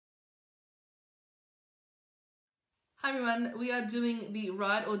Hi everyone, we are doing the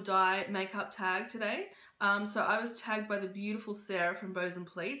ride or die makeup tag today. So I was tagged by the beautiful Sarah from Bows and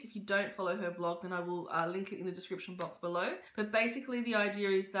Pleats. If you don't follow her blog, then I will link it in the description box below. But basically the idea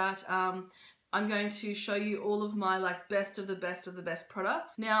is that I'm going to show you all of my best of the best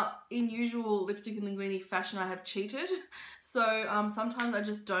products. Now, in usual Lipstick and Linguine fashion, I have cheated. So sometimes I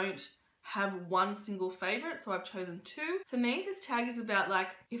just don't have one single favorite, so I've chosen two. For me, this tag is about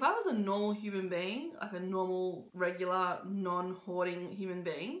if I was a normal human being, like a normal, regular, non-hoarding human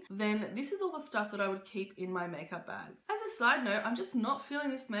being, then this is all the stuff that I would keep in my makeup bag. As a side note, I'm just not feeling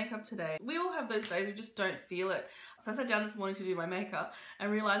this makeup today. We all have those days we just don't feel it. So I sat down this morning to do my makeup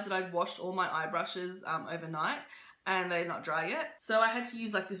and realized that I'd washed all my eye brushes overnight and they're not dry yet. So I had to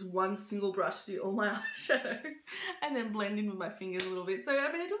use this one single brush to do all my eyeshadow and then blend in with my fingers a little bit. So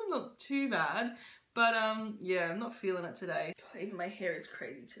I mean, it doesn't look too bad, but yeah, I'm not feeling it today. God, even my hair is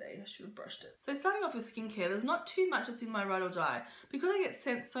crazy today. I should have brushed it. So starting off with skincare, there's not too much that's in my ride or die. Because I get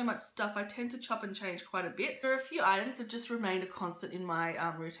sent so much stuff, I tend to chop and change quite a bit. There are a few items that just remained a constant in my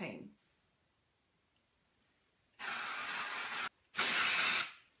routine.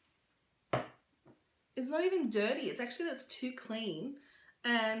 It's not even dirty, it's actually that's too clean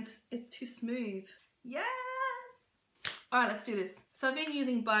and it's too smooth. Yes! Alright, let's do this. So I've been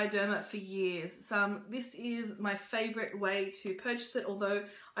using Bioderma for years. This is my favourite way to purchase it, although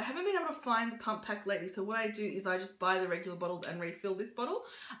I haven't been able to find the pump pack lately. So what I do is I just buy the regular bottles and refill this bottle.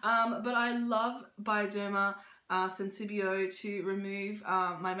 But I love Bioderma Sensibio to remove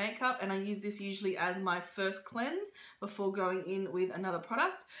my makeup, and I use this usually as my first cleanse before going in with another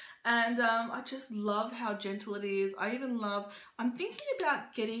product. And I just love how gentle it is. I'm thinking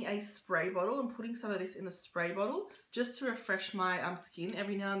about getting a spray bottle and putting some of this in a spray bottle just to refresh my skin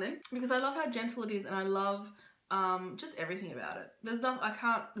every now and then, because I love how gentle it is and I love just everything about it. There's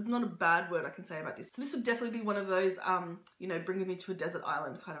not a bad word I can say about this. So this would definitely be one of those, you know, bring with me to a desert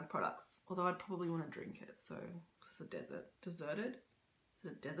island kind of products. Although I'd probably want to drink it, so it's a desert. Deserted? Is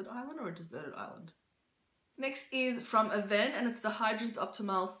it a desert island or a deserted island? Next is from Aven, and it's the Hydrance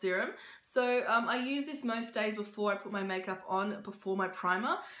Optimal Serum. So I use this most days before I put my makeup on, before my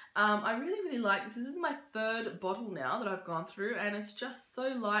primer. I really like this. This is my third bottle now that I've gone through, and it's just so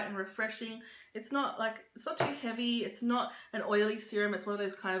light and refreshing. It's not too heavy. It's not an oily serum. It's one of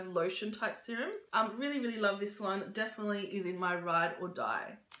those kind of lotion type serums. Really love this one. Definitely is in my ride or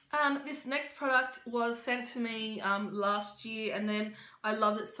die. This next product was sent to me last year, and then I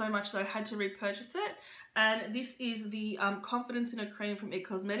loved it so much that I had to repurchase it. And this is the Confidence in a Cream from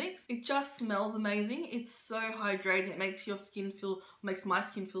ItCosmetics. It just smells amazing. It's so hydrating. It makes my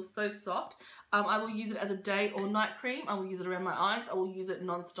skin feel so soft. I will use it as a day or night cream. I will use it around my eyes. I will use it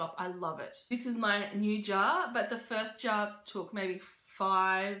non-stop. I love it. This is my new jar, but the first jar took maybe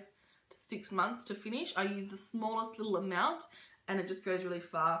 5 to 6 months to finish. I used the smallest little amount, and it just goes really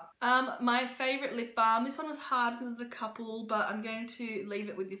far. My favourite lip balm, this one was hard because there's a couple, but I'm going to leave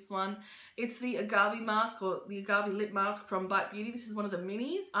it with this one. It's the Agave mask, or the Agave lip mask from Bite Beauty. This is one of the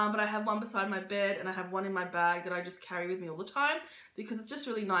minis, but I have one beside my bed and I have one in my bag that I just carry with me all the time because it's just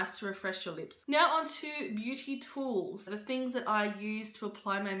really nice to refresh your lips. Now on to beauty tools, the things that I use to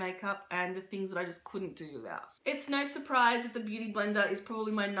apply my makeup and the things that I just couldn't do without. It's no surprise that the Beauty Blender is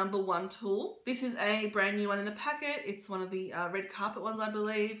probably my #1 tool. This is a brand new one in the packet. It's one of the red carpet ones, I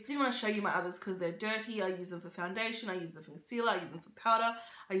believe. I didn't want to show you my others because they're dirty. I use them for foundation, I use them for concealer, I use them for powder,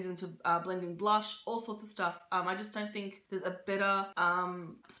 I use them to blend in blush, all sorts of stuff. I just don't think there's a better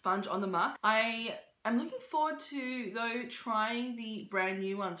sponge on the market. I'm looking forward to, though, trying the brand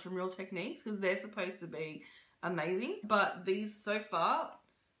new ones from Real Techniques because they're supposed to be amazing, but these so far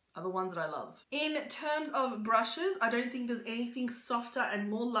are the ones that I love. In terms of brushes, I don't think there's anything softer and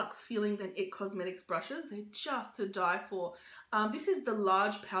more luxe feeling than ItCosmetics brushes. They're just to die for. This is the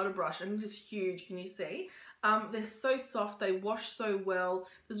large powder brush, and it is huge, can you see? They're so soft, they wash so well.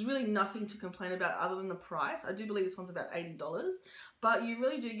 There's really nothing to complain about other than the price. I do believe this one's about $80, but you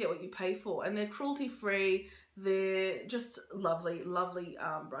really do get what you pay for, and they're cruelty-free. They're just lovely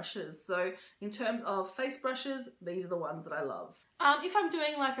brushes. So in terms of face brushes, these are the ones that I love. If I'm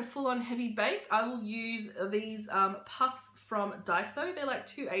doing a full-on heavy bake, I will use these puffs from Daiso. They're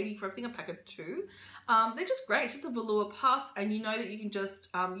 $2.80 for I think a pack of 2. They're just great. It's just a velour puff, and you know that you can just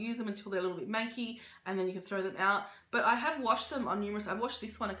use them until they're a little bit manky, and then you can throw them out. But I have washed them on numerous. I've washed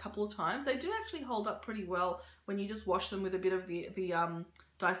this one a couple of times. They do actually hold up pretty well when you just wash them with a bit of the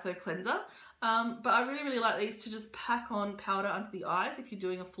Daiso cleanser. But I really like these to just pack on powder under the eyes if you're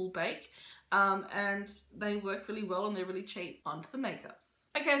doing a full bake. And they work really well and they're really cheap. Onto the makeups.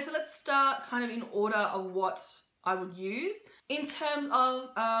 Okay, so let's start kind of in order of what I would use. In terms of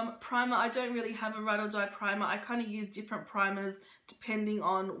primer, I don't really have a ride or die primer. I kind of use different primers depending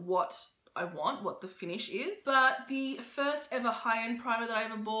on what I want, what the finish is. But the first ever high-end primer that I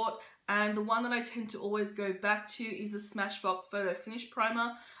ever bought, and the one that I tend to always go back to, is the Smashbox Photo Finish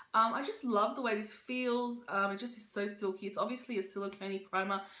Primer. I just love the way this feels. It just is so silky. It's obviously a silicone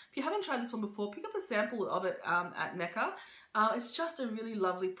primer. If you haven't tried this one before, pick up a sample of it at Mecca. It's just a really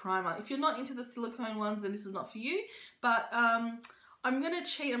lovely primer. If you're not into the silicone ones, then this is not for you. But I'm going to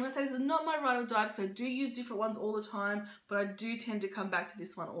cheat. I'm going to say this is not my ride or die because I do use different ones all the time, but I do tend to come back to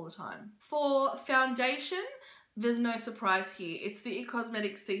this one all the time. For foundation, there's no surprise here. It's the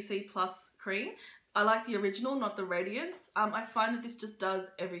ItCosmetics CC Plus cream. I like the original, not the Radiance. I find that this just does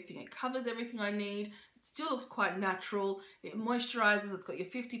everything. It covers everything I need. It still looks quite natural. It moisturizes. It's got your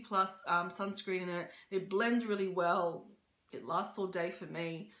 50 plus sunscreen in it. It blends really well. It lasts all day for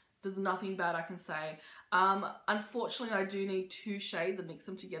me. There's nothing bad I can say. Unfortunately, I do need 2 shades and mix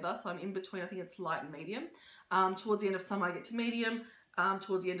them together. So I'm in between, I think it's light and medium. Towards the end of summer, I get to medium.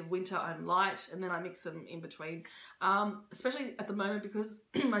 Towards the end of winter, I'm light, and then I mix them in between. Especially at the moment, because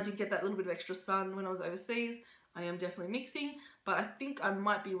I did get that little bit of extra sun when I was overseas. I am definitely mixing, but I think I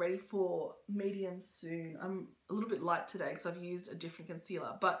might be ready for medium soon. I'm a little bit light today because I've used a different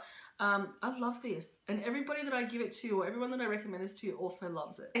concealer, but I love this, and everybody that I give it to, or everyone that I recommend this to, also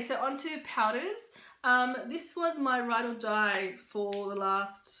loves it. Okay, so onto powders. This was my ride or die for the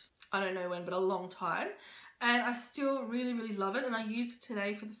last, I don't know when, but a long time. And I still really, really love it. And I used it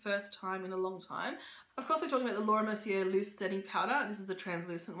today for the first time in a long time. Of course, we're talking about the Laura Mercier Loose Setting Powder. This is the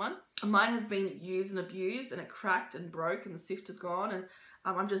translucent one. Mine has been used and abused, and it cracked and broke, and the sift is gone. And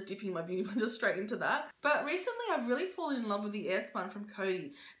I'm just dipping my beauty blender straight into that. But recently, I've really fallen in love with the Airspun from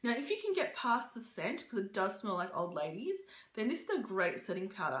Coty. Now, if you can get past the scent, because it does smell like old ladies, then this is a great setting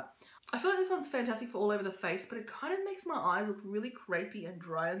powder. I feel like this one's fantastic for all over the face, but it kind of makes my eyes look really crepey and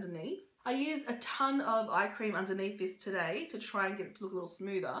dry underneath. I used a ton of eye cream underneath this today to try and get it to look a little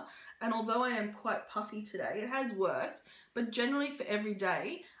smoother. And although I am quite puffy today, it has worked. But generally for every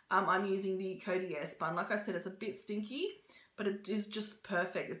day, I'm using the Coty Airspun. Like I said, it's a bit stinky, but it is just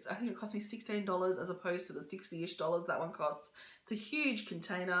perfect. I think it cost me $16 as opposed to the $60-ish that one costs. It's a huge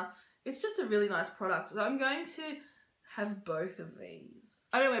container. It's just a really nice product. So I'm going to have both of these.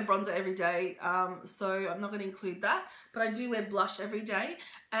 I don't wear bronzer every day, so I'm not going to include that, but I do wear blush every day,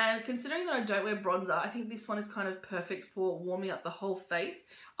 and considering that I don't wear bronzer, I think this one is kind of perfect for warming up the whole face.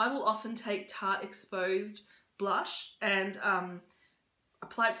 I will often take Tarte Exposed blush and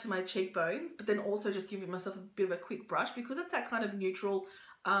apply it to my cheekbones, but then also just giving myself a bit of a quick brush because it's that kind of neutral,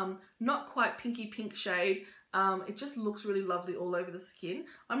 not quite pinky pink shade. It just looks really lovely all over the skin.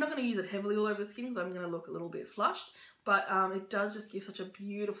 I'm not going to use it heavily all over the skin because I'm going to look a little bit flushed, but it does just give such a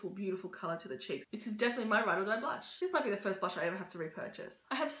beautiful, beautiful colour to the cheeks. This is definitely my ride or die blush. This might be the first blush I ever have to repurchase.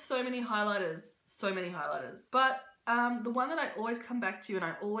 I have so many highlighters, but the one that I always come back to and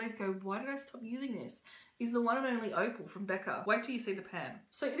I always go, why did I stop using this, is the one and only Opal from Becca. Wait till you see the pan.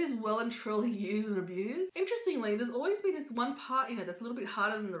 So it is well and truly used and abused. Interestingly, there's always been this one part in it that's a little bit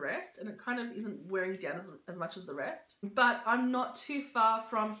harder than the rest, and it kind of isn't wearing down as much as the rest. But I'm not too far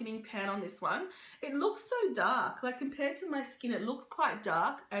from hitting pan on this one. It looks so dark. Like compared to my skin, it looks quite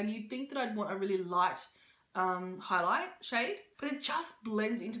dark, and you'd think that I'd want a really light highlight shade, but it just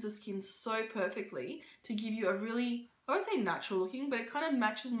blends into the skin so perfectly to give you a really, I won't say natural looking, but it kind of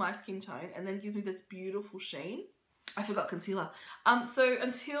matches my skin tone and then gives me this beautiful sheen. I forgot concealer. So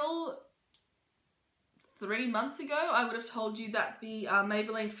until 3 months ago, I would have told you that the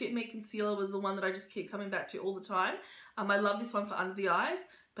Maybelline Fit Me concealer was the one that I just keep coming back to all the time. I love this one for under the eyes,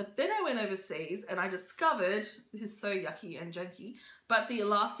 but then I went overseas and I discovered, this is so yucky and junky, but the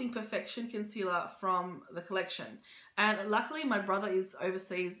Lasting Perfection concealer from the collection. And luckily my brother is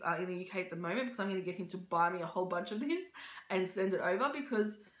overseas in the UK at the moment, because I'm going to get him to buy me a whole bunch of this and send it over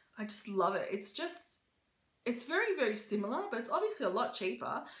because I just love it. It's very, very similar, but it's obviously a lot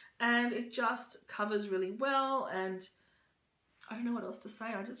cheaper, and it just covers really well, and I don't know what else to say.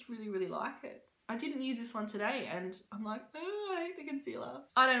 I just really, really like it. I didn't use this one today and I'm like, oh, I hate the concealer.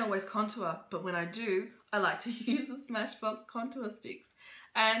 I don't always contour, but when I do, I like to use the Smashbox contour sticks.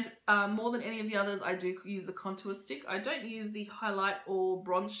 And more than any of the others, I do use the contour stick. I don't use the highlight or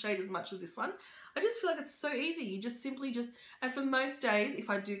bronze shade as much as this one. I just feel like it's so easy. You just simply and for most days, if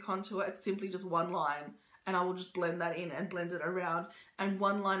I do contour, it's simply just one line. And I will just blend that in and blend it around. And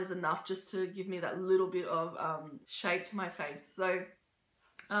one line is enough just to give me that little bit of shape to my face. So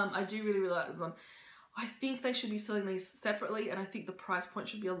I do really, really like this one. I think they should be selling these separately, and I think the price point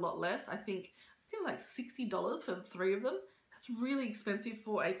should be a lot less. I think like $60 for the 3 of them. It's really expensive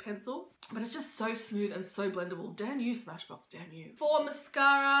for a pencil, but it's just so smooth and so blendable. Damn you, Smashbox, damn you. For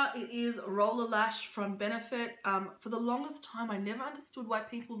mascara, it is Roller Lash from Benefit. For the longest time, I never understood why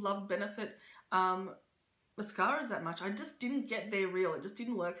people love Benefit mascaras that much. I just didn't get their reel. It just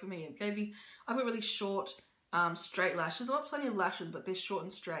didn't work for me. It gave me, I've got really short, straight lashes. I've got plenty of lashes, but they're short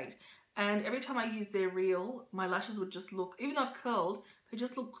and straight. And every time I use their reel, my lashes would just look, even though I've curled, they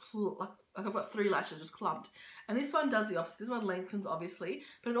just look like I've got 3 lashes just clumped. And this one does the opposite. This one lengthens, obviously,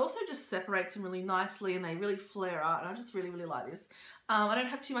 but it also just separates them really nicely and they really flare out. And I just really, really like this. I don't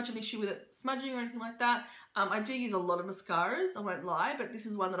have too much of an issue with it smudging or anything like that. I do use a lot of mascaras, I won't lie, but this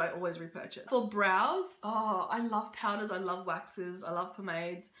is one that I always repurchase. For brows, oh, I love powders, I love waxes, I love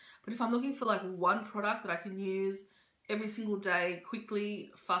pomades. But if I'm looking for like one product that I can use every single day,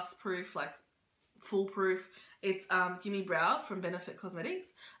 quickly, fuss-proof, like foolproof, it's Gimme Brow from Benefit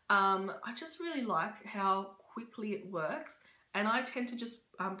Cosmetics. I just really like how quickly it works, and I tend to just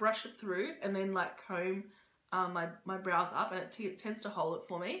brush it through and then like comb my brows up, and it tends to hold it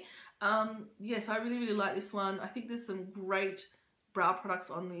for me. Yes, I really, really like this one. I think there's some great brow products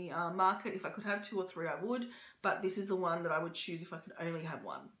on the market. If I could have 2 or 3, I would, but this is the one that I would choose if I could only have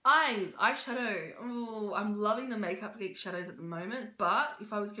one. Eyes, eyeshadow. Oh, I'm loving the Makeup Geek shadows at the moment, but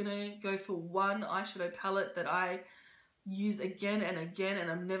if I was gonna go for one eyeshadow palette that I use again and again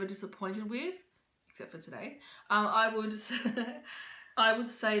and I'm never disappointed with, except for today, I would I would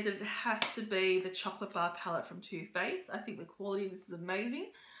say that it has to be the Chocolate Bar palette from Too Faced. I think the quality of this is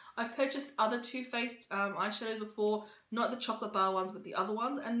amazing. I've purchased other Too Faced eyeshadows before, not the Chocolate Bar ones, but the other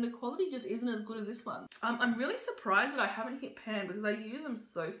ones, and the quality just isn't as good as this one. I'm really surprised that I haven't hit pan because I use them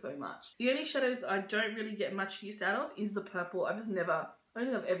so much. The only shadows I don't really get much use out of is the purple. I don't think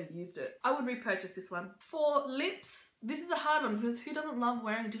I've ever used it. I would repurchase this one. For lips, this is a hard one because who doesn't love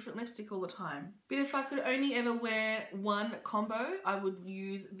wearing a different lipstick all the time? But if I could only ever wear one combo, I would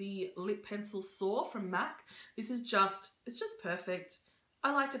use the lip pencil Soar from MAC. This is just, it's just perfect.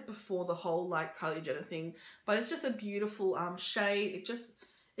 I liked it before the whole like Kylie Jenner thing, but it's just a beautiful shade. It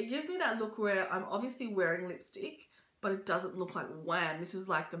gives me that look where I'm obviously wearing lipstick, but it doesn't look like wham. This is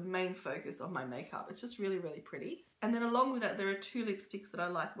like the main focus of my makeup. It's just really, really pretty. And then along with that, there are 2 lipsticks that I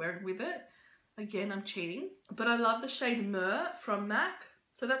like wearing with it. Again, I'm cheating, but I love the shade Myrrh from MAC.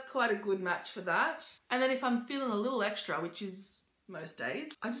 So that's quite a good match for that. And then if I'm feeling a little extra, which is most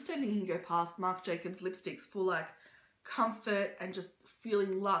days, I just don't think you can go past Marc Jacobs lipsticks for like comfort and just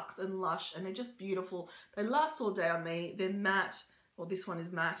feeling luxe and lush, and they're just beautiful. They last all day on me. They're matte, well this one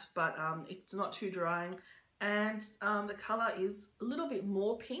is matte, but it's not too drying. And the colour is a little bit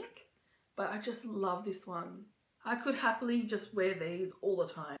more pink, but I just love this one. I could happily just wear these all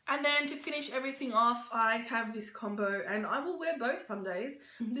the time. And then to finish everything off, I have this combo, and I will wear both some days.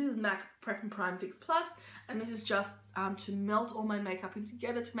 This is MAC Prep and Prime Fix Plus, and this is just to melt all my makeup in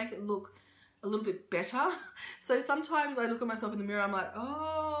together to make it look a little bit better. So sometimes I look at myself in the mirror, I'm like,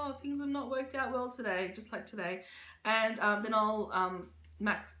 oh, things have not worked out well today, just like today. And then I'll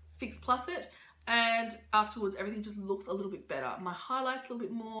MAC Fix Plus it, and afterwards everything just looks a little bit better. My highlights a little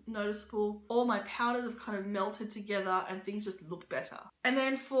bit more noticeable. All my powders have kind of melted together and things just look better. And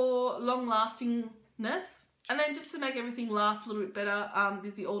then for long lastingness, and then just to make everything last a little bit better,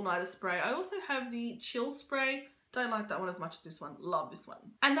 there's the All Nighter spray. I also have the Chill spray. Don't like that one as much as this one. Love this one.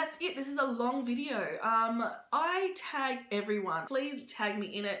 And that's it. This is a long video. I tag everyone. Please tag me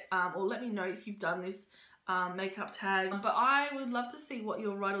in it, or let me know if you've done this makeup tag. But I would love to see what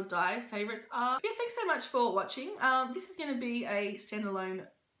your ride or die favorites are. Yeah, thanks so much for watching. This is going to be a standalone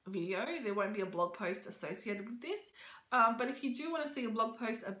video. There won't be a blog post associated with this. But if you do want to see a blog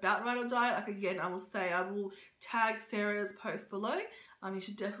post about ride or die, like again, I will say I will tag Sarah's post below. You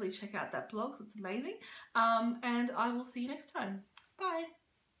should definitely check out that blog. It's amazing. And I will see you next time. Bye.